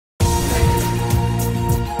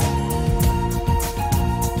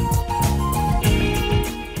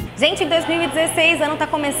Gente, em 2016, ano tá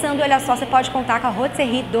começando e olha só, você pode contar com a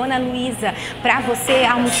Rotisserie Dona Luiza pra você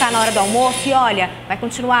almoçar na hora do almoço. E olha, vai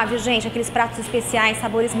continuar, viu gente? Aqueles pratos especiais,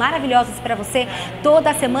 sabores maravilhosos pra você.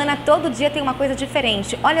 Toda semana, todo dia tem uma coisa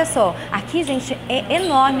diferente. Olha só, aqui, gente, é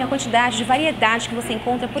enorme a quantidade de variedade que você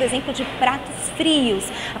encontra, por exemplo, de pratos frios.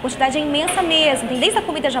 A quantidade é imensa mesmo. Tem desde a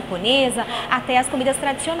comida japonesa até as comidas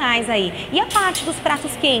tradicionais aí. E a parte dos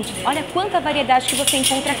pratos quentes, olha quanta variedade que você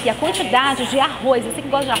encontra aqui. A quantidade de arroz, você que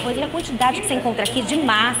gosta de arroz, olha a quantidade que você encontra aqui de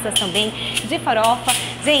massas também, de farofa.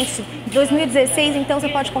 Gente, 2016, então você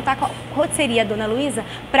pode contar com a Rotisserie Dona Luiza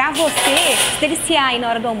para você se deliciar aí na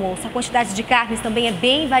hora do almoço. A quantidade de carnes também é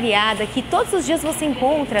bem variada aqui. Todos os dias você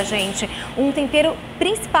encontra, gente, um tempero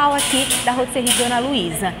principal aqui da Rotisserie Dona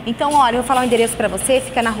Luiza. Então, olha, eu vou falar o endereço para você.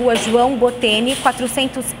 Fica na rua João Botene,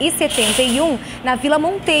 471, na Vila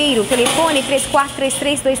Monteiro. Telefone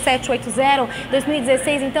 34332780.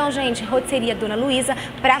 2016, então, gente, Rotisserie Dona Luiza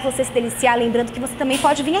para você se deliciar. Lembrando que você também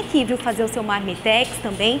pode vir aqui, viu, fazer o seu marmitex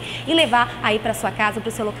também e levar aí para sua casa, para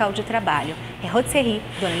o seu local de trabalho. É Rotisserie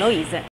Dona Luiza.